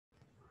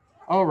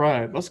All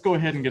right, let's go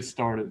ahead and get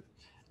started.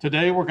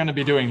 Today we're going to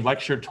be doing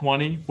lecture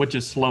 20, which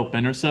is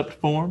slope-intercept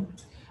form.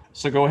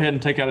 So go ahead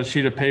and take out a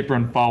sheet of paper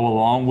and follow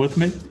along with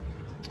me.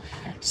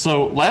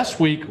 So last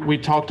week we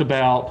talked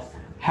about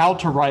how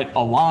to write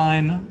a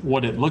line,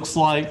 what it looks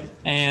like,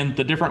 and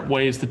the different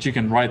ways that you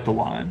can write the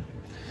line.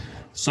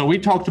 So we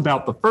talked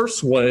about the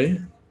first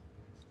way,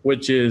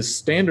 which is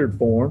standard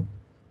form.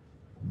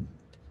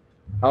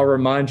 I'll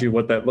remind you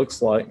what that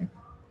looks like.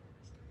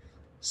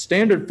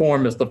 Standard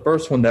form is the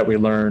first one that we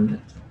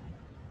learned.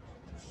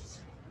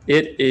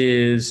 It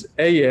is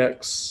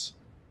AX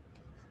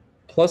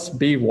plus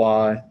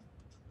BY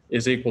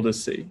is equal to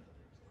C.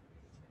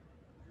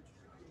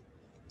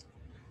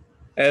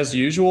 As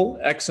usual,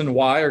 X and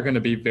Y are going to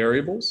be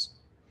variables,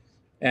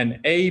 and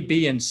A,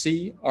 B, and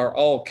C are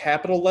all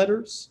capital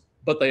letters,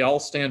 but they all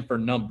stand for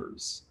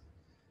numbers.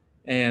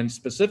 And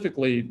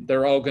specifically,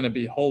 they're all going to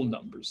be whole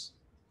numbers.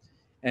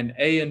 And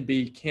A and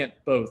B can't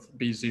both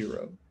be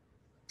zero.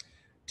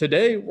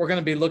 Today, we're going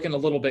to be looking a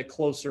little bit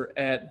closer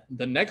at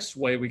the next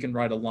way we can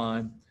write a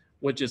line,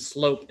 which is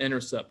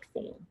slope-intercept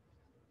form.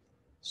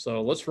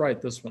 So let's write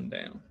this one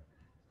down.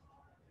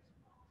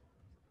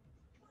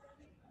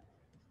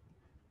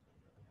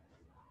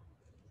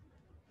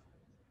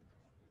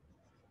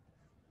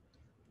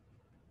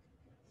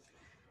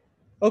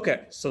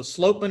 Okay, so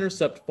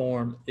slope-intercept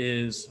form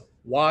is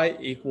y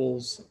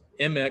equals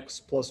mx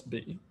plus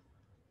b.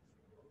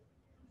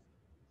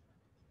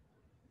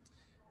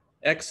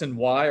 X and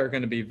Y are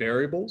going to be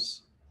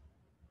variables.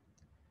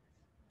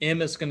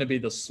 M is going to be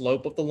the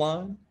slope of the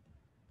line,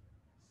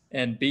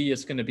 and B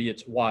is going to be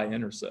its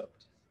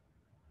y-intercept.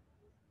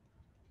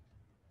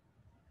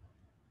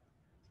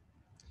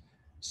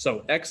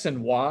 So X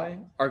and Y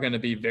are going to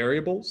be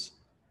variables,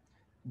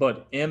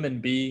 but M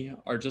and B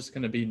are just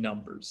going to be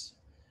numbers.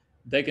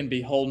 They can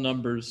be whole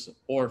numbers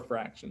or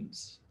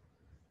fractions,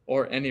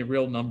 or any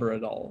real number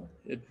at all.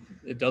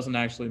 It doesn't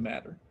actually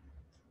matter.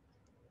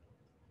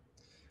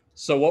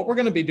 So what we're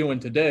going to be doing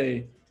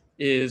today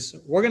is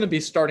we're going to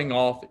be starting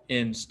off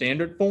in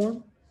standard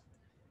form,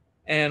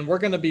 and we're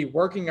going to be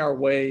working our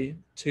way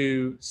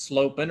to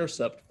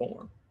slope-intercept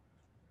form.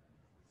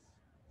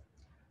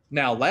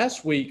 Now,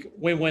 last week,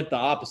 we went the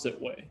opposite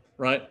way,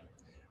 right?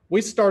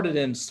 We started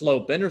in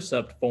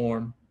slope-intercept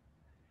form,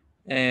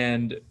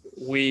 and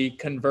we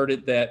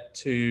converted that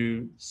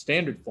to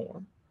standard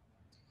form.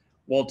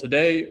 Well,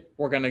 today,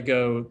 we're going to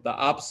go the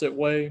opposite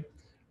way.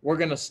 We're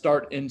going to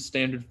start in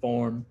standard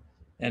form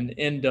and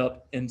end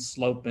up in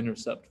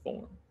slope-intercept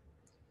form.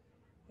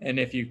 And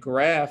if you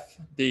graph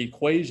the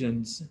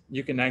equations,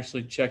 you can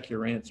actually check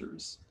your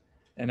answers.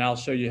 And I'll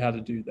show you how to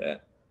do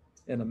that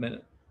in a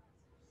minute.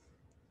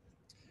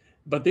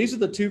 But these are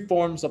the two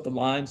forms of the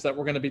lines that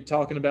we're going to be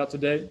talking about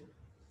today: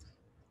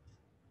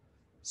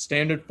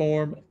 standard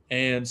form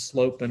and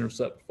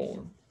slope-intercept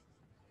form.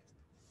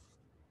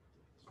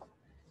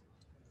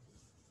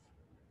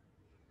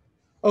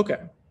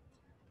 Okay,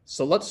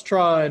 so let's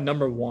try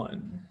number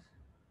one.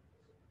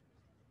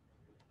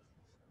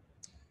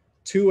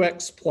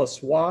 2x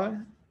plus y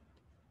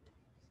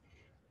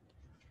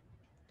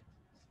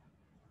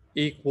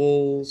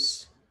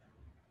equals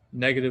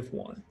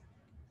 -1.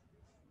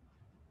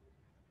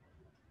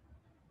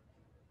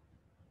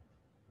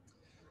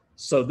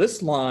 So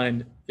this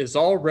line is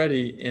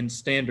already in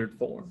standard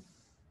form.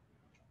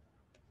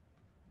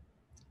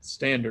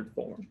 Standard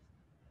form.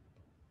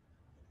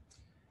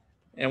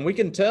 And we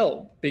can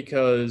tell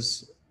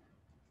because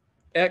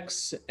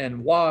x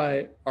and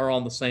y are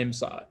on the same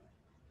side.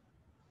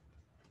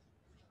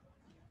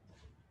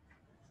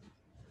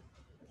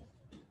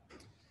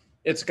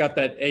 It's got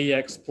that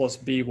ax plus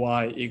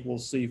by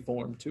equals c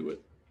form to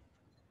it.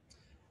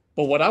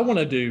 But what I want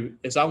to do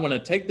is I want to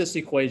take this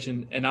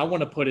equation and I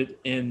want to put it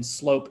in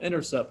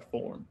slope-intercept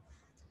form,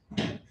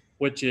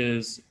 which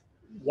is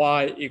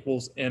y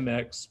equals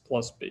mx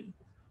plus b.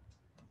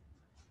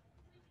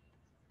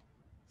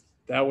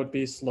 That would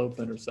be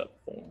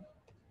slope-intercept form.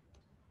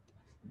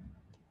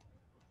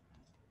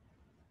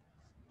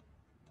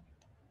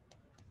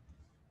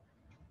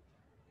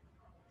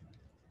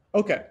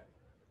 Okay.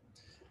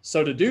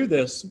 So to do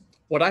this,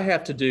 what I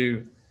have to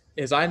do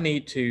is I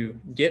need to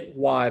get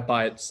y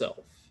by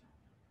itself.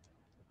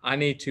 I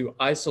need to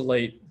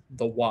isolate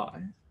the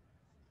y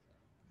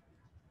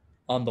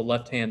on the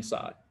left-hand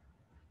side.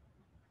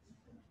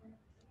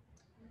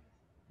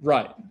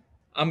 Right,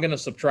 I'm going to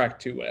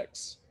subtract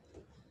 2x.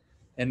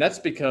 And that's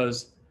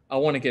because I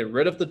want to get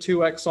rid of the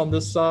 2x on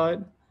this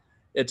side.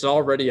 It's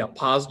already a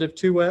positive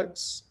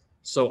 2x,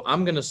 so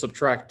I'm going to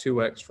subtract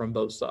 2x from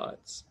both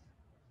sides.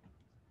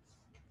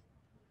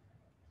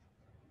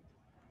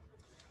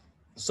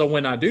 So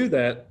when I do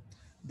that,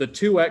 the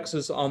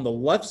 2x's on the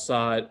left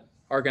side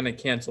are going to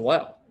cancel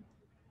out.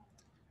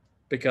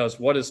 Because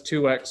what is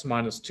 2x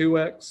minus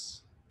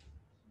 2x?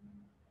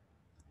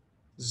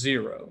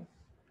 0.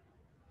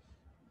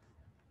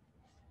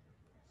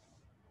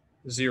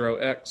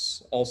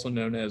 0x, also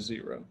known as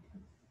 0.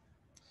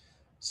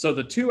 So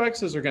the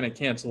 2x's are going to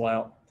cancel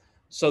out.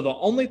 So the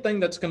only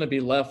thing that's going to be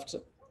left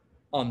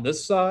on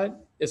this side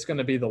is going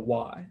to be the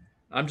y.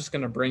 I'm just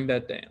going to bring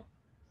that down.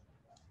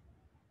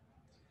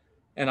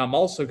 And I'm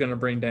also going to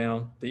bring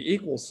down the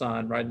equal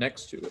sign right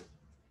next to it.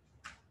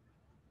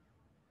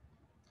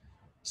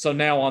 So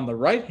now on the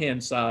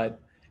right-hand side,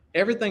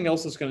 everything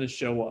else is going to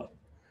show up.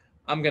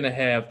 I'm going to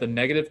have the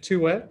negative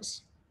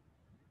 2x.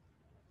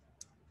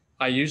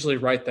 I usually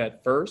write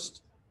that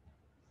first.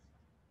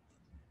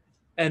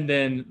 And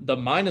then the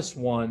minus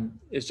 1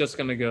 is just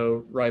going to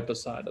go right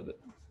beside of it.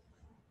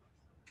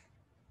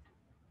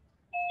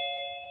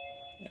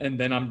 And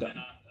then I'm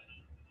done.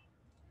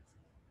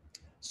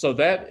 So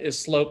that is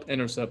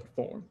slope-intercept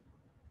form.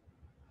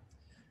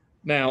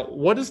 Now,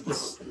 what is the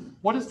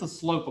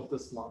slope of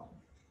this line?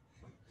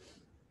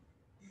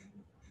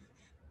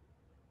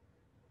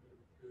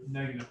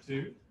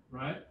 -2,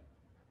 right?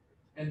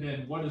 And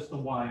then what is the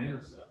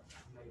y-intercept?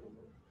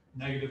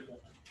 -1.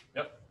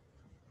 Yep.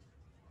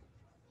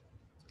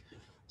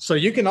 So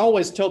you can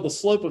always tell the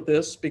slope of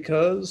this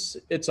because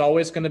it's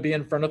always going to be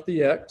in front of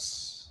the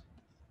x.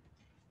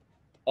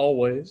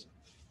 Always.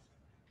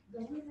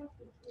 Don't we have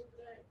to put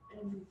that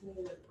in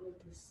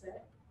the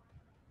set?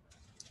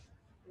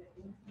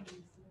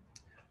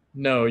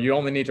 No, you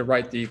only need to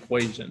write the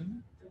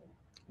equation.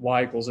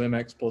 Y equals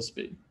mx plus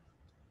b.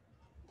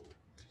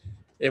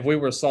 If we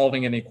were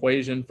solving an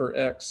equation for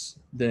x,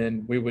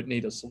 then we would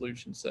need a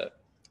solution set,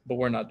 but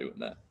we're not doing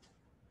that.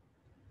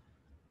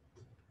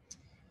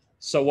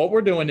 So what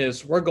we're doing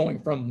is we're going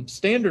from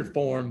standard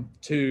form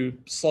to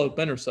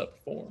slope-intercept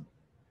form.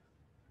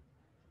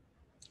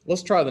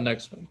 Let's try the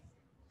next one.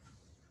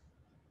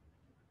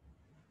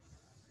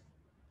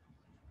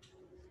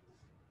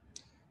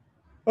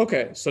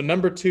 Okay, so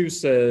number 2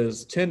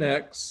 says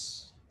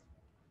 10x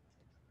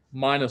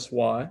minus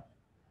y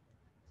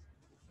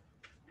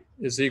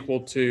is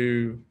equal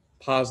to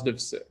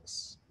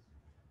 +6.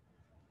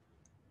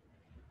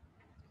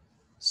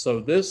 So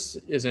this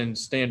is in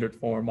standard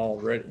form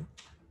already.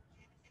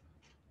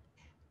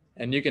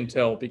 And you can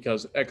tell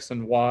because x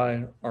and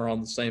y are on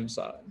the same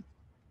side.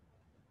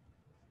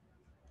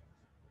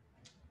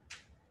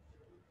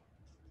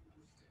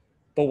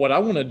 But what I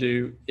want to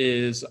do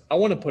is I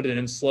want to put it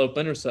in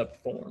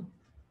slope-intercept form.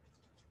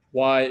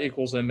 Y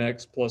equals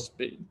mx plus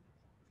b.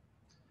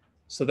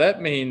 So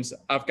that means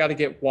I've got to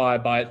get y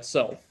by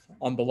itself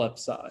on the left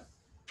side.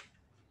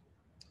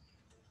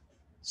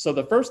 So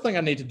the first thing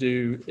I need to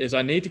do is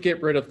I need to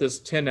get rid of this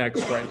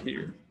 10x right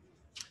here.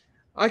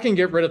 I can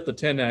get rid of the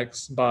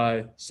 10x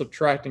by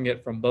subtracting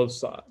it from both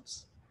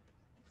sides.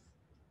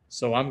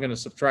 So I'm going to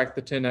subtract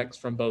the 10x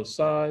from both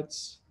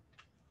sides.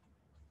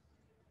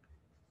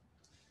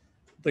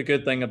 The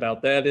good thing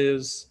about that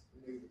is,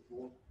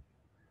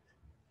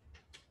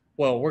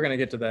 well, we're going to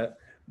get to that,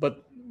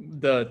 but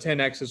the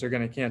 10x's are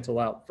going to cancel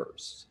out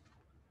first.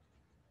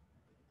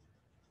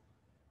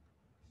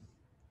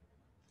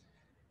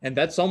 And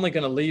that's only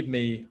going to leave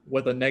me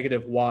with a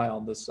negative y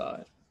on this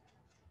side.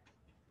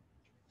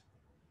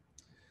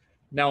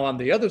 Now on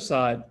the other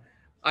side,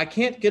 I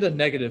can't get a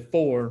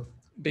 -4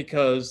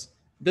 because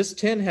this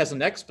 10 has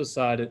an x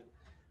beside it,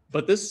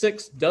 but this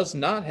 6 does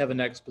not have an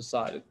x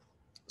beside it.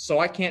 So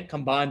I can't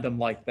combine them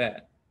like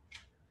that.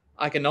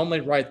 I can only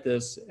write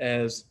this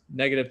as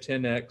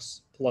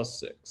 -10x plus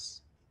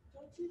 6.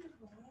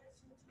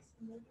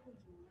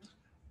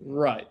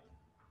 Right.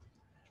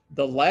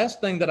 The last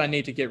thing that I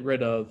need to get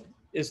rid of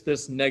is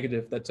this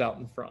negative that's out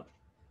in front.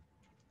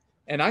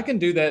 And I can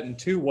do that in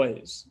 2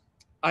 ways.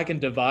 I can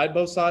divide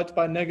both sides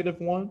by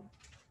 -1,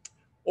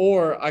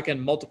 or I can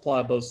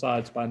multiply both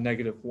sides by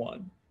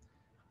 -1.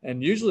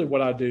 And usually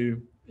what I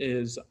do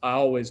is I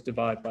always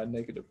divide by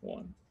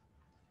 -1.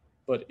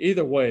 But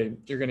either way,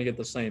 you're going to get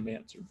the same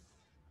answer.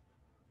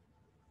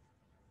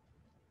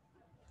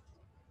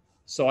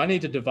 So I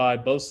need to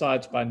divide both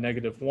sides by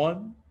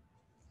 -1.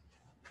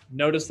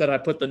 Notice that I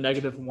put the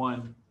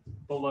 -1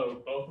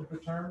 below both of the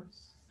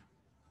terms,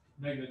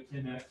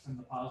 -10x and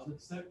the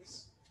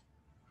 +6.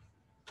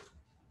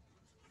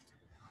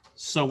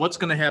 So what's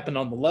going to happen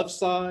on the left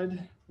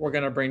side? We're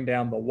going to bring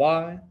down the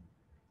y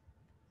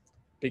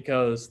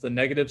because the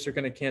negatives are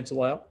going to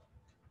cancel out.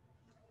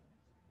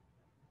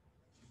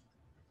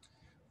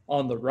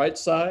 On the right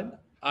side,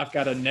 I've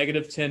got a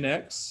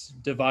 -10x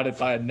divided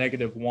by a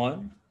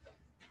 -1.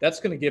 That's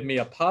going to give me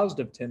a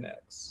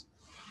 +10x.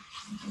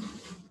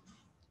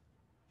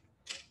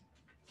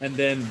 And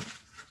then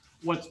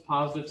what's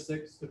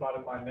 +6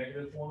 divided by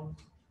 -1?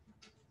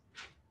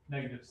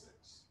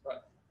 -6,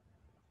 right.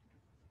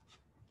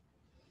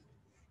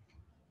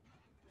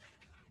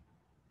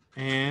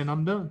 And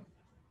I'm done.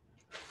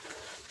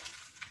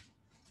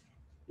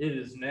 It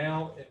is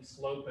now in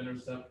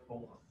slope-intercept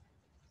form.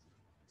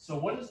 So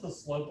what is the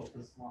slope of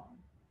this line?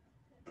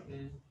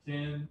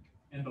 10,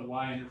 and the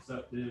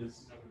y-intercept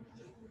is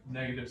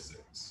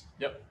 -6.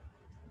 Yep.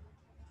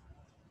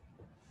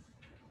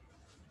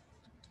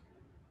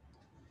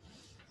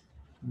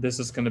 This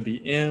is going to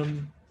be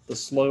m, the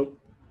slope,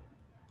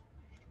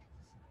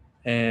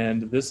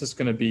 and this is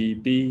going to be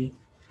b,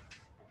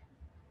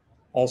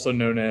 also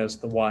known as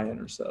the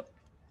y-intercept.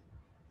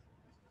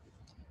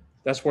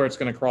 That's where it's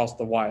going to cross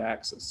the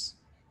y-axis.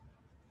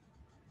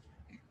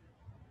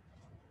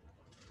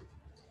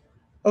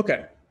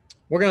 Okay,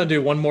 we're going to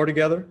do one more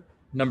together.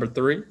 Number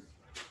 3.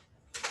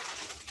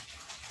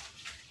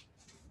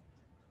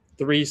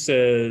 3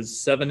 says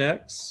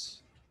 7x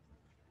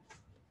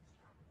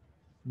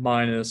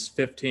minus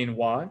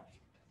 15y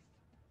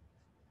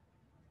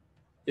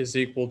is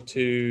equal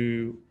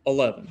to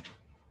 11,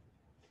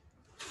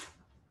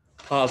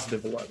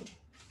 positive 11.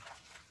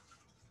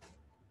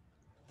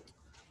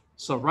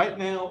 So right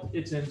now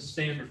it's in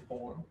standard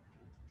form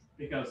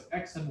because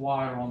x and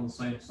y are on the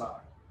same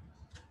side.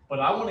 But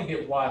I want to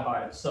get y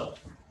by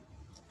itself.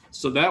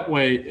 So that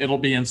way it'll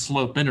be in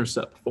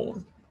slope-intercept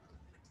form.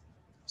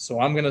 So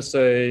I'm going to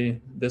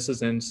say this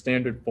is in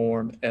standard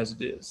form as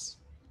it is.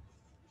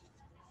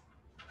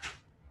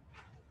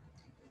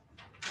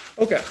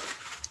 Okay,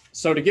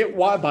 so to get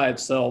y by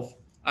itself,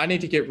 I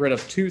need to get rid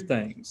of 2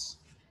 things,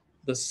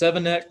 the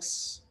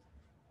 7x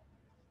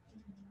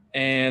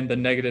and the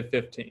negative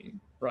 15,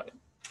 right?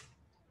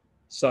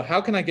 So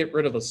how can I get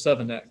rid of a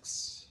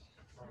 7x?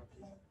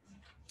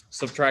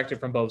 Subtract it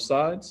from both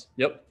sides?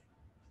 Yep.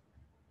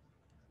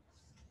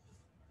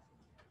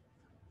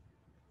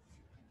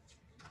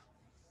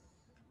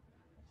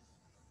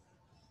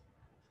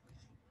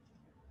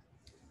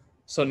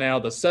 So now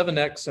the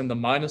 7x and the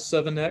minus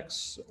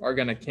 7x are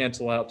going to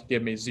cancel out to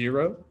give me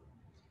 0.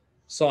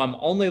 So I'm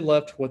only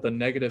left with a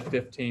negative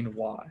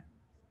 15y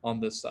on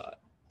this side.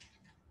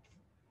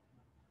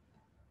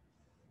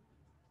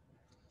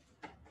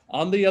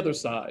 On the other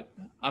side,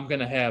 I'm going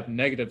to have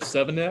negative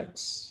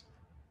 7x.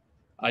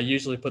 I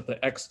usually put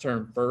the x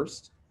term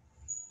first.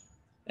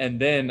 And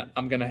then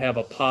I'm going to have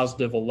a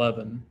positive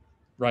 11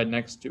 right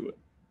next to it.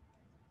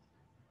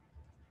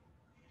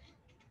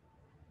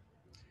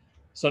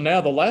 So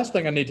now the last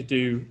thing I need to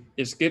do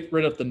is get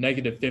rid of the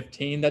negative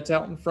 15 that's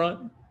out in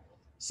front.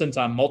 Since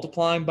I'm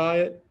multiplying by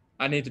it,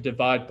 I need to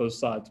divide both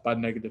sides by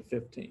negative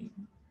 15.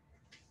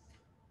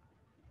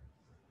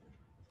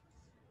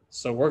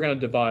 So we're going to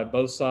divide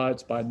both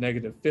sides by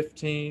negative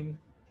 15.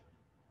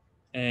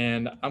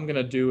 And I'm going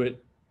to do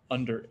it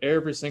under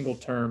every single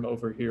term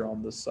over here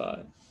on this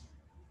side.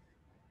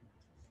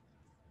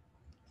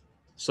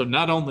 So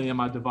not only am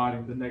I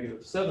dividing the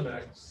negative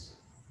 7x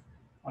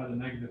by the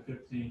negative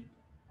 15,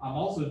 I'm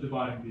also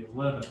dividing the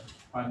 11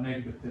 by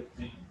negative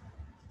 15.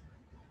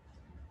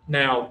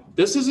 Now,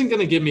 this isn't going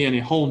to give me any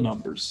whole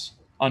numbers,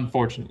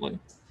 unfortunately.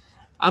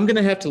 I'm going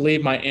to have to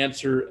leave my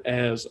answer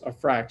as a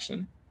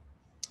fraction.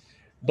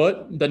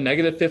 But the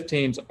negative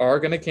 15s are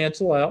going to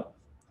cancel out,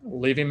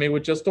 leaving me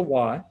with just a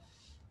y.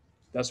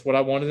 That's what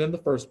I wanted in the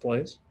first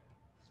place.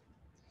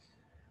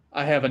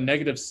 I have a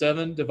negative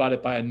 7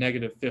 divided by a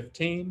negative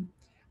 15.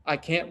 I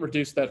can't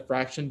reduce that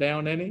fraction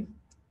down any,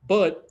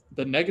 but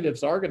the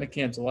negatives are going to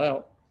cancel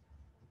out.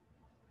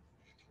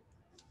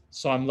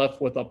 So I'm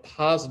left with a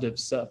positive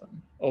 7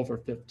 over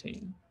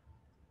 15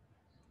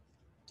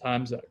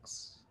 times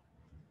x.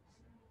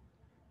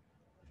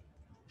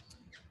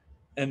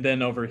 And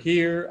then over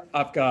here,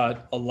 I've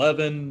got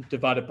 11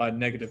 divided by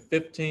negative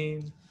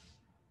 15.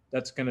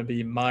 That's going to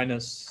be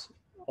minus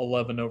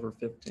 11 over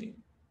 15.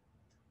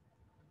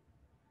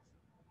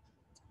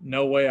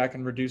 No way I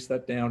can reduce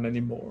that down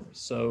anymore,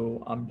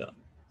 so I'm done.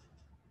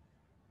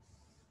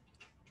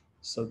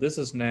 So this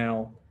is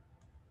now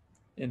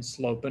in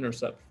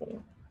slope-intercept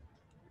form.